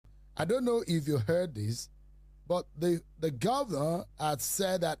I don't know if you heard this, but the governor had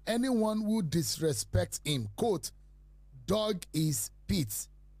said that anyone who disrespects him, quote, dog is pit.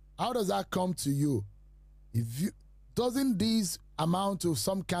 How does that come to you? Doesn't this amount to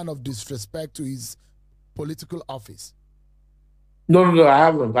some kind of disrespect to his political office? No, I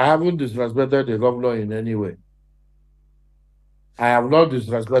haven't. I haven't disrespected the governor in any way. I have not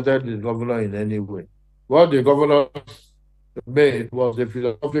disrespected the governor in any way. What the governor made was a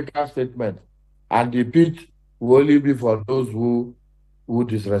philosophical statement, and the pitch will only be for those who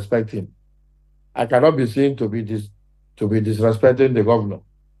disrespect him. I cannot be seen to be disrespecting the governor.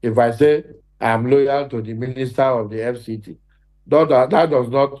 If I say I am loyal to the minister of the FCT, that does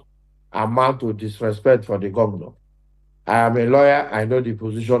not amount to disrespect for the governor. I am a lawyer. I know the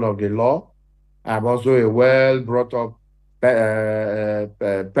position of the law. I'm also a well brought up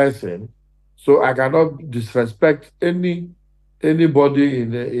person, so I cannot disrespect anybody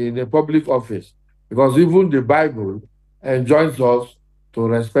in a public office, because even the Bible enjoins us to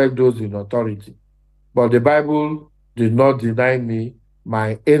respect those in authority. But the Bible did not deny me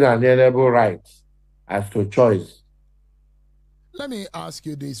my inalienable rights as to choice. Let me ask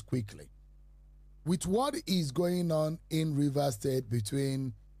you this quickly. With what is going on in Rivers State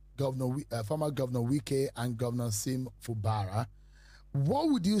between former Governor Wike and Governor Sim Fubara, what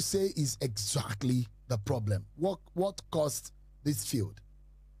would you say is exactly the problem? What caused this feud?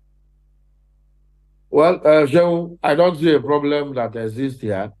 Well, I don't see a problem that exists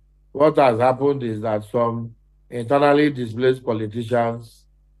here. What has happened is that some internally displaced politicians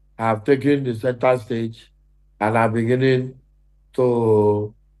have taken the center stage and are beginning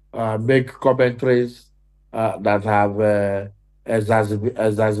to make commentaries that have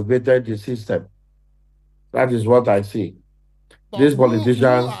exacerbated the system. That is what I see. But these who politicians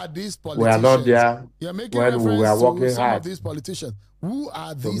are these were not politicians? there You're making when we were reference to working some of hard these politicians. Who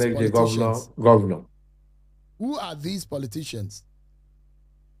are to these make the politicians? governor. Who are these politicians?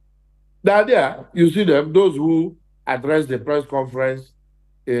 They are there. You see them, those who addressed the press conference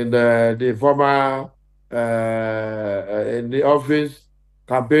in the former in the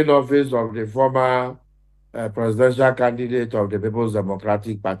campaign office of the former presidential candidate of the People's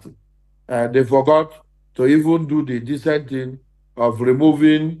Democratic Party. They forgot to even do the decent thing of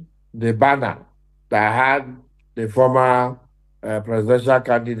removing the banner that had the former presidential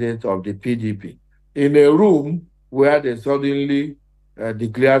candidate of the PDP in a room where they suddenly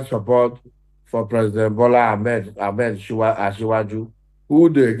declared support for President Bola Ahmed Asiwaju, who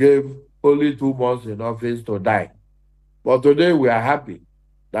they gave only 2 months in office to die. But today we are happy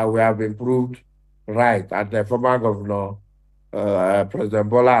that we have improved right, and the former governor, President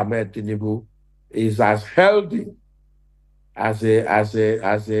Bola Ahmed Tinubu, is as healthy as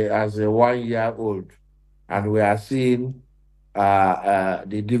a 1 year old, and we are seeing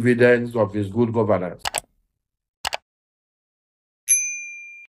the dividends of his good governance.